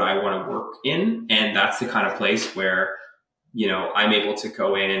 and where would I want to work in, and that's the kind of place where, you know, I'm able to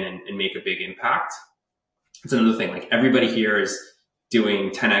go in and make a big impact. It's another thing. Like everybody here is doing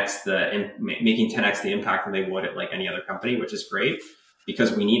 10x making 10x the impact that they would at like any other company, which is great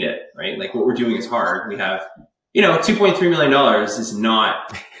because we need it, right? Like what we're doing is hard. We have, you know, $2.3 million is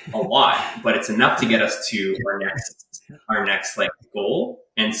not a lot, but it's enough to get us to our next like goal.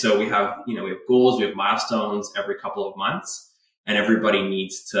 And so we have, you know, we have goals, we have milestones every couple of months, and everybody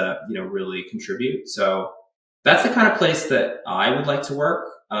needs to, you know, really contribute. So that's the kind of place that I would like to work.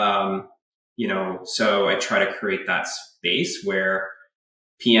 You know, so I try to create that space where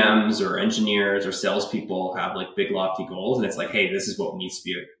PMs or engineers or salespeople have like big lofty goals, and it's like, hey, this is what needs to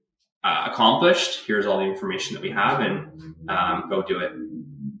be accomplished. Here's all the information that we have, and go do it.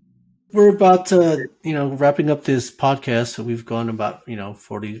 We're about to, you know, wrapping up this podcast. So we've gone about, you know,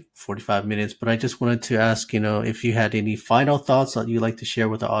 45 minutes, but I just wanted to ask, you know, if you had any final thoughts that you'd like to share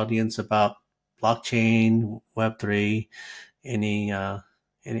with the audience about blockchain, Web3,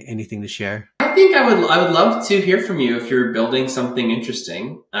 anything to share? I think I would love to hear from you if you're building something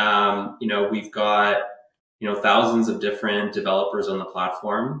interesting. You know, we've got, you know, thousands of different developers on the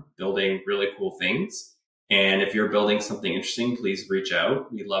platform building really cool things. And if you're building something interesting, please reach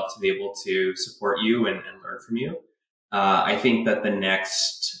out. We'd love to be able to support you and learn from you. I think that the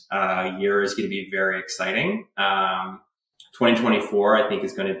next year is going to be very exciting. 2024, I think,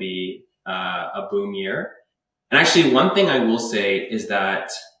 is going to be a boom year. And actually, one thing I will say is that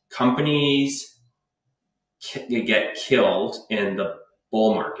companies get killed in the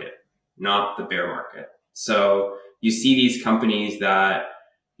bull market, not the bear market. So you see these companies that,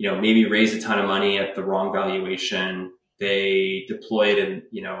 maybe raise a ton of money at the wrong valuation. They deploy it in,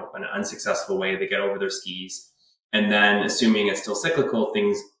 an unsuccessful way. They get over their skis. And then assuming it's still cyclical,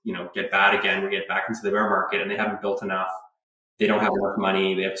 things, get bad again. We get back into the bear market and they haven't built enough. They don't have enough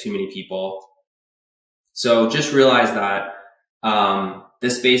money. They have too many people. So just realize that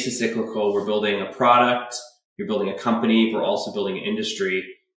this space is cyclical. We're building a product. You're building a company. We're also building an industry.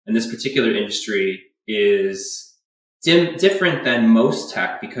 And this particular industry is different than most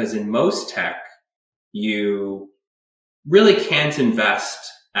tech, because in most tech, you really can't invest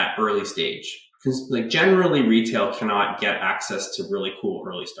at early stage. Because generally retail cannot get access to really cool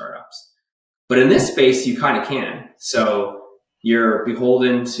early startups. But in this space, you kind of can. So you're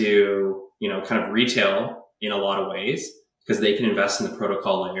beholden to, kind of retail in a lot of ways, because they can invest in the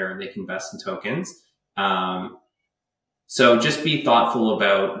protocol layer and they can invest in tokens. So just be thoughtful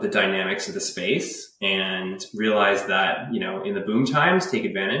about the dynamics of the space and realize that, in the boom times, take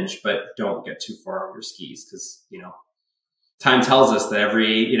advantage, but don't get too far over your skis, because, time tells us that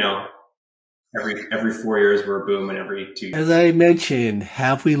every 4 years we're a boom, and every 2 years. As I mentioned,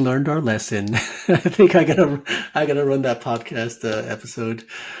 have we learned our lesson? I think I gotta run that podcast episode.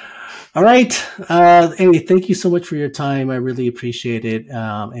 All right. Hey, thank you so much for your time. I really appreciate it.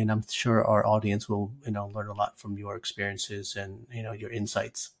 And I'm sure our audience will, learn a lot from your experiences and, your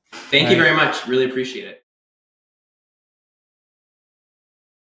insights. Thank you very much. Really appreciate it.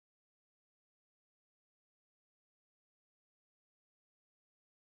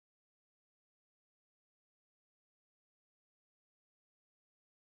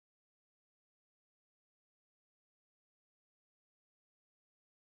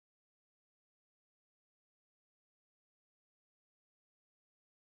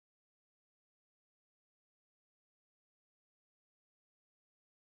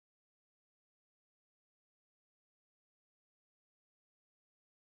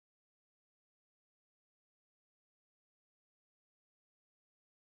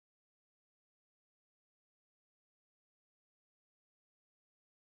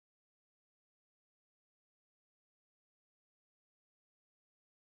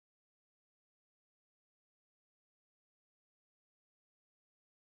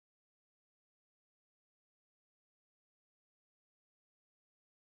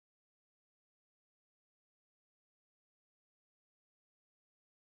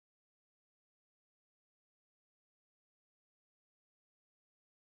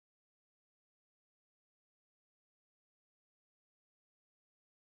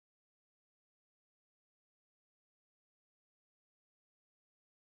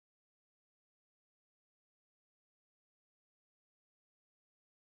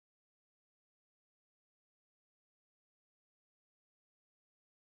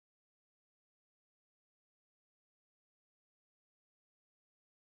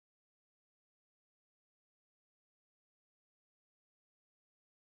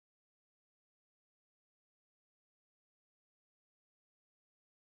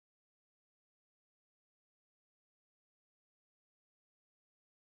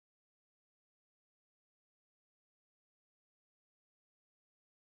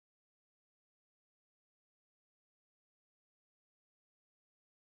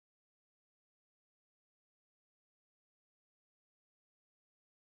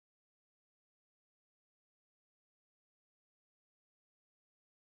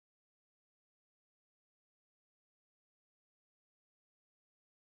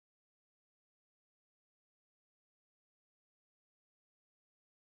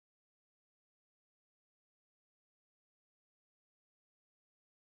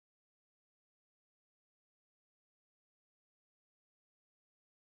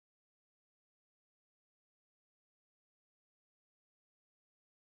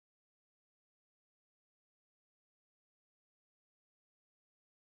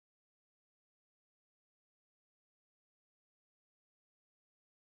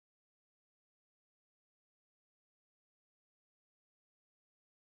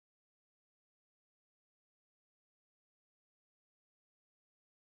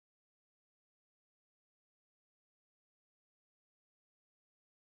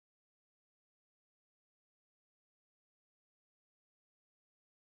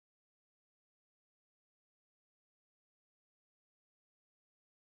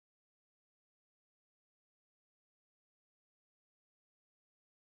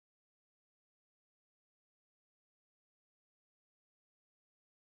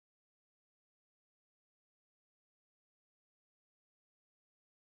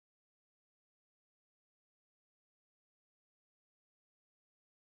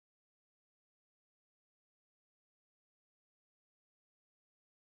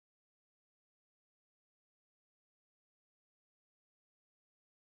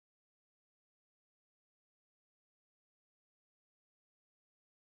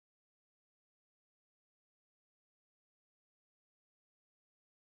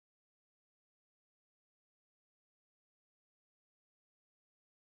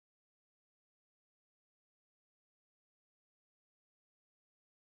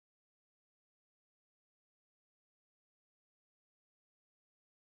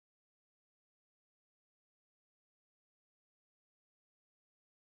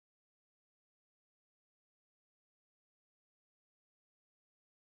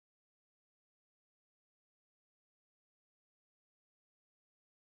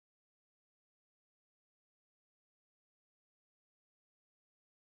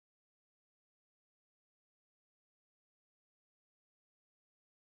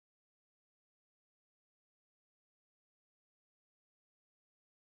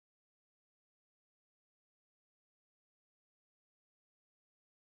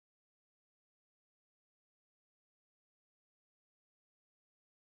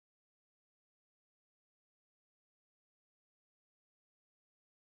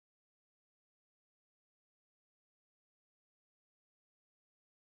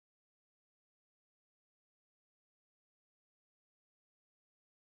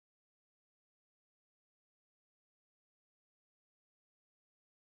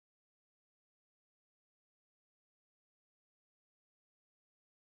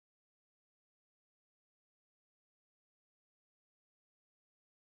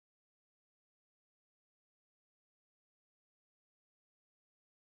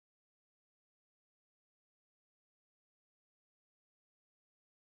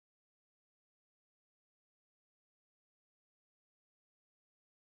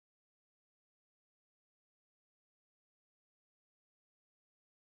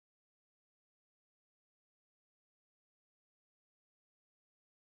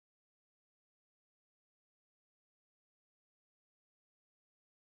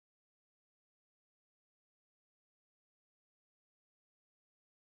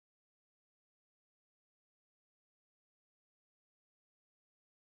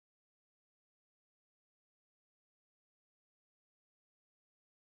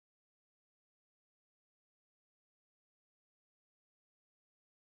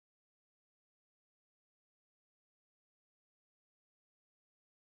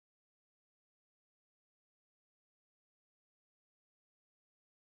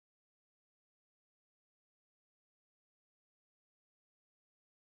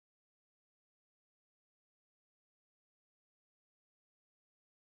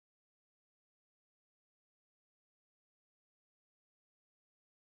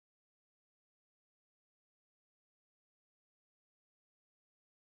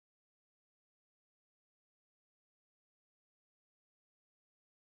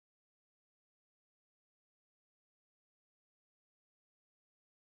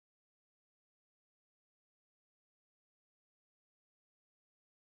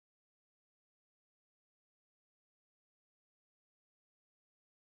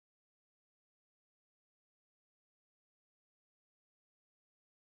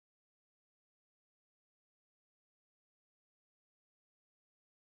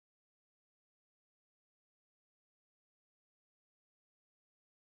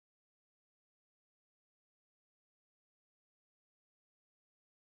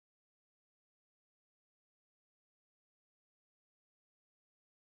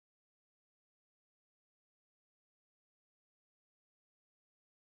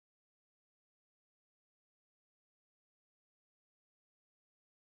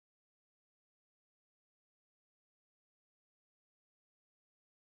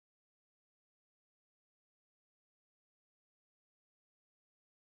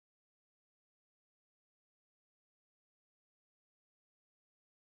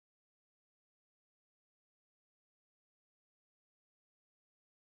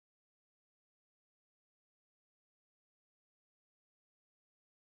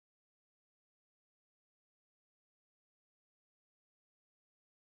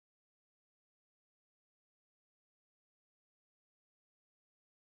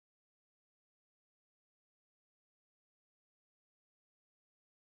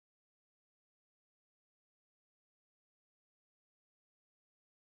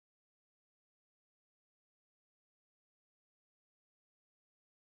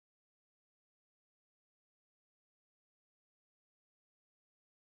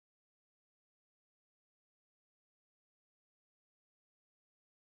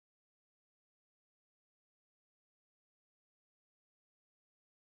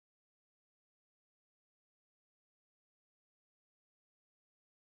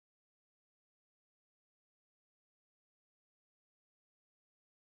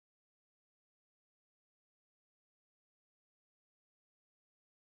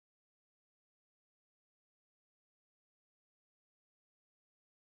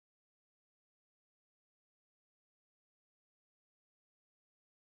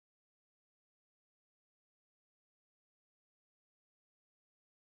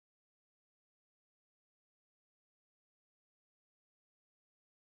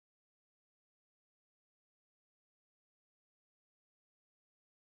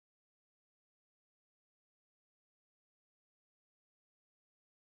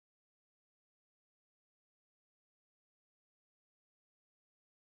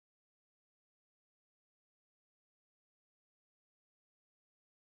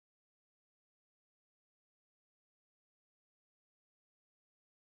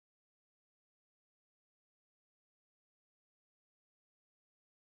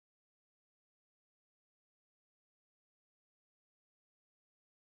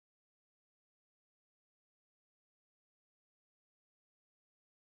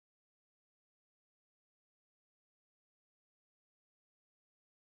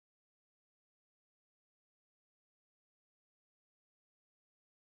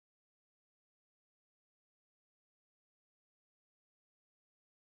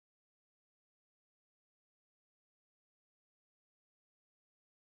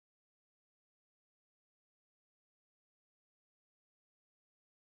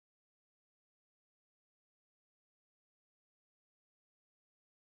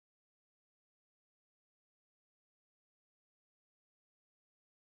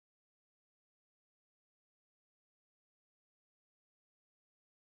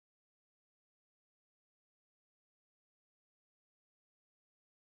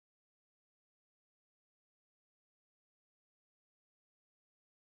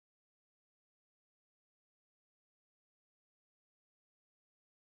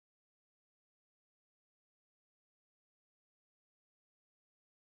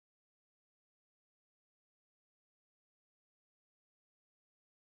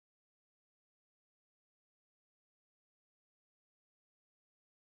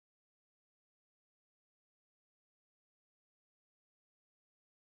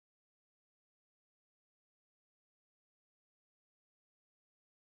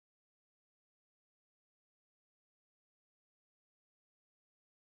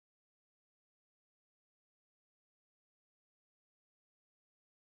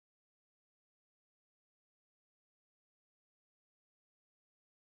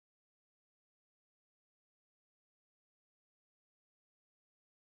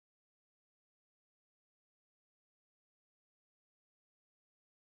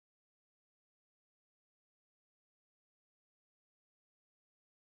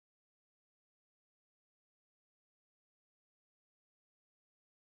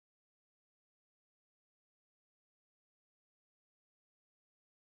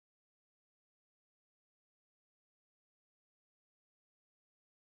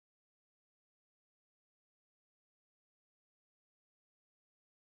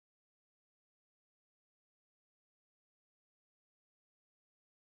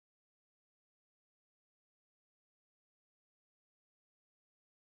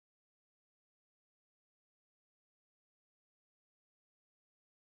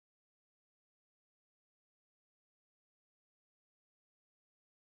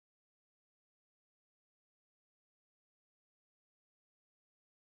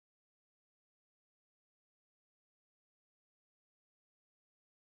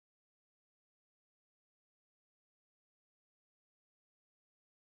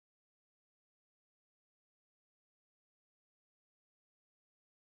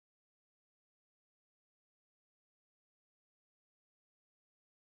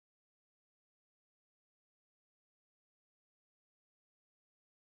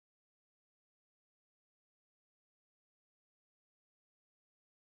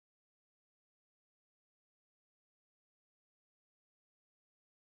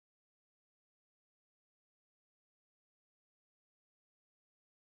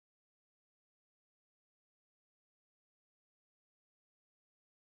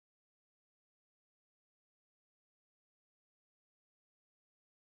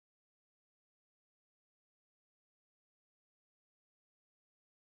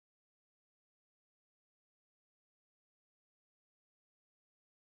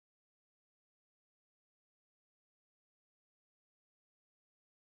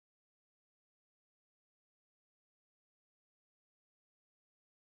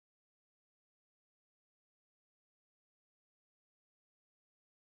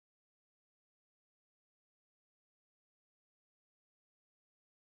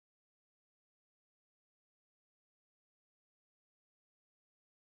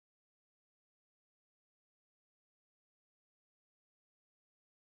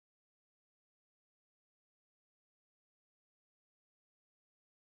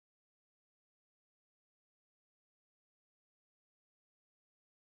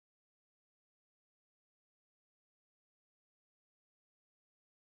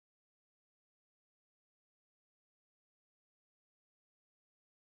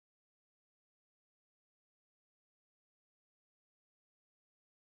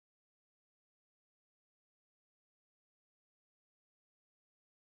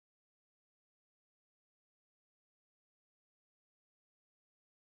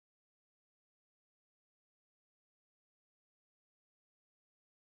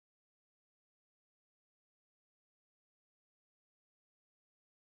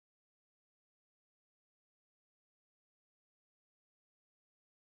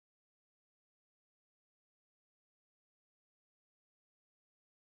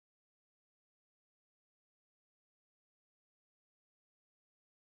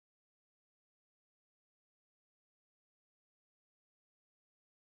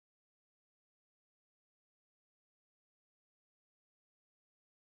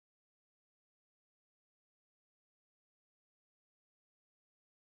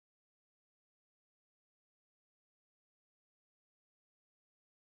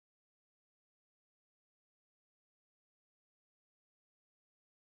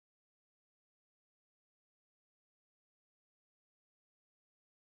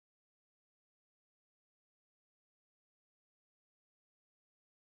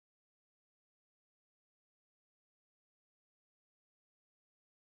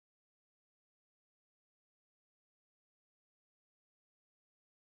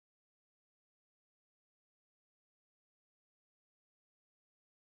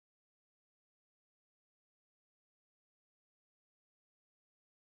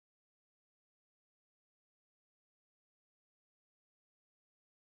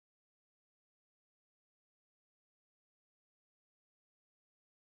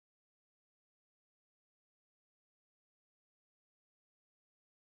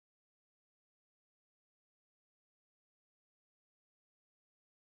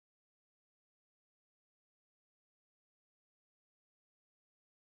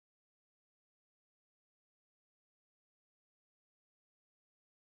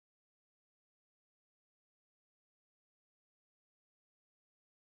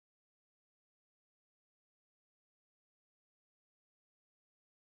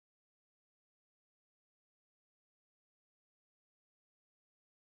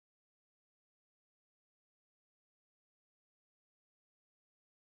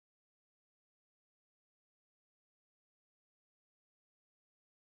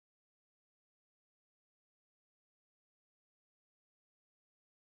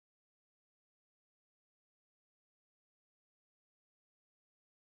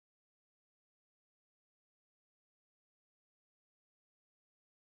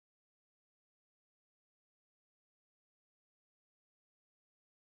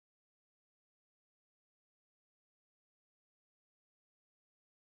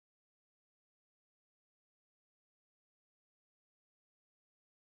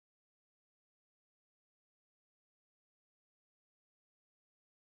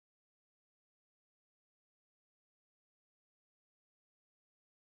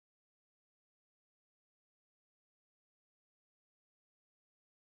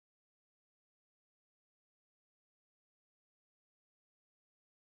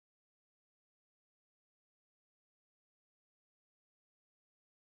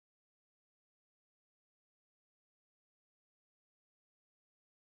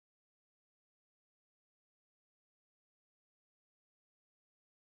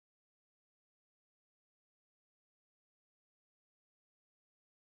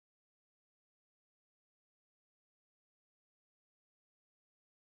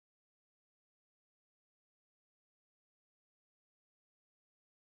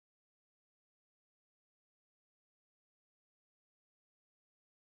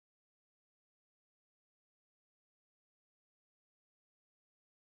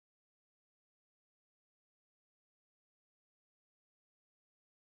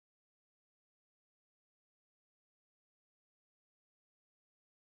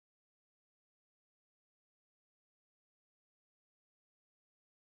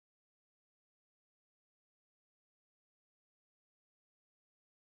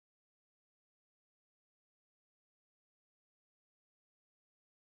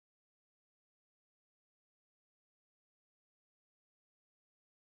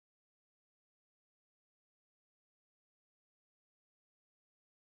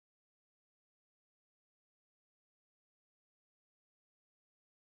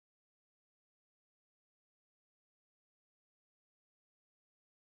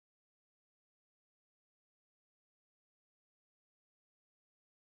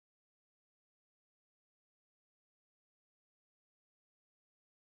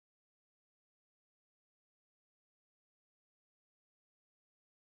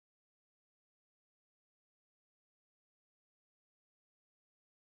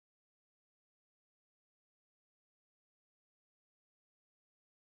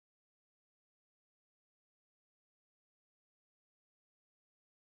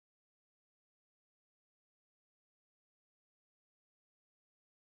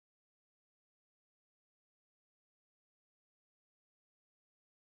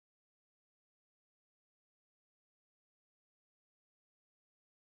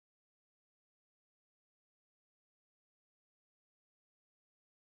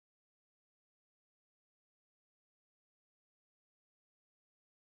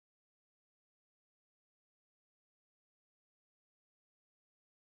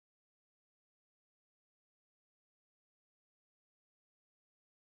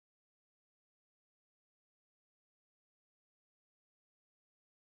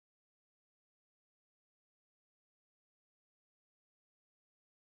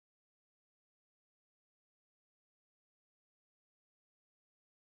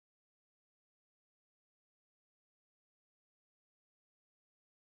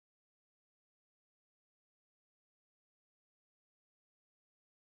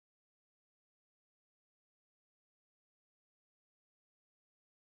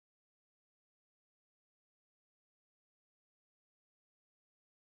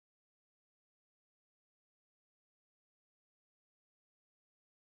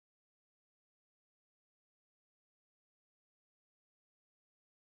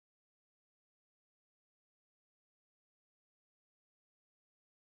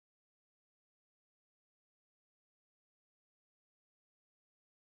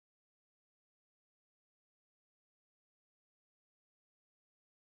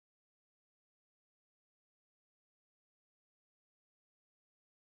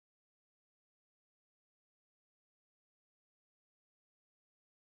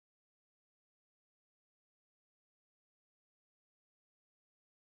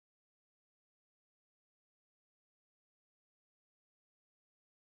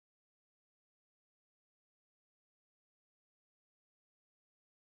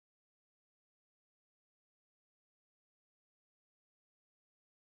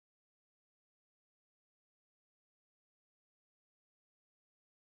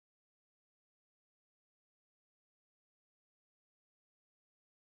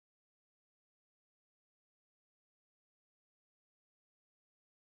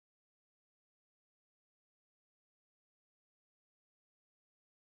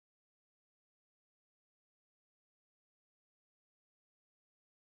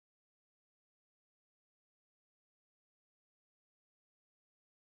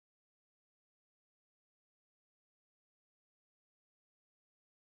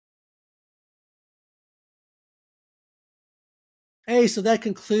 Hey, so that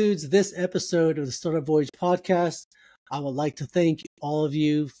concludes this episode of the Startup Voyage podcast. I would like to thank all of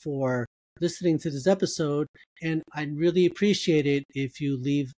you for listening to this episode, and I'd really appreciate it if you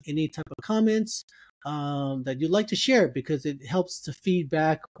leave any type of comments that you'd like to share, because it helps to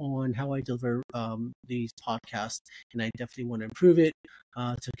feedback on how I deliver these podcasts, and I definitely want to improve it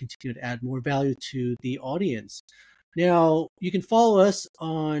to continue to add more value to the audience. Now, you can follow us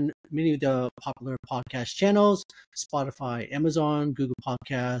on many of the popular podcast channels: Spotify, Amazon, Google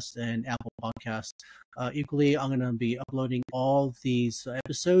Podcasts, and Apple Podcasts. Equally, I'm going to be uploading all of these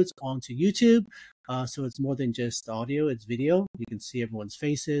episodes onto YouTube. So it's more than just audio, it's video. You can see everyone's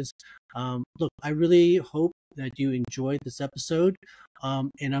faces. Look, I really hope that you enjoyed this episode.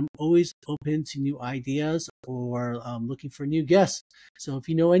 And I'm always open to new ideas or looking for new guests. So if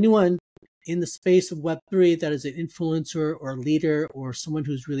you know anyone in the space of Web3 that is an influencer or a leader or someone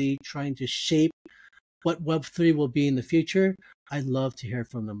who's really trying to shape what Web3 will be in the future, I'd love to hear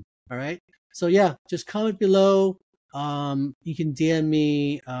from them. All right. So yeah, just comment below. You can DM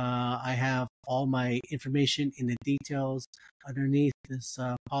me. I have all my information in the details underneath this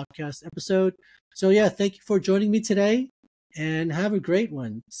podcast episode. So yeah, thank you for joining me today, and have a great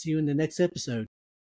one. See you in the next episode.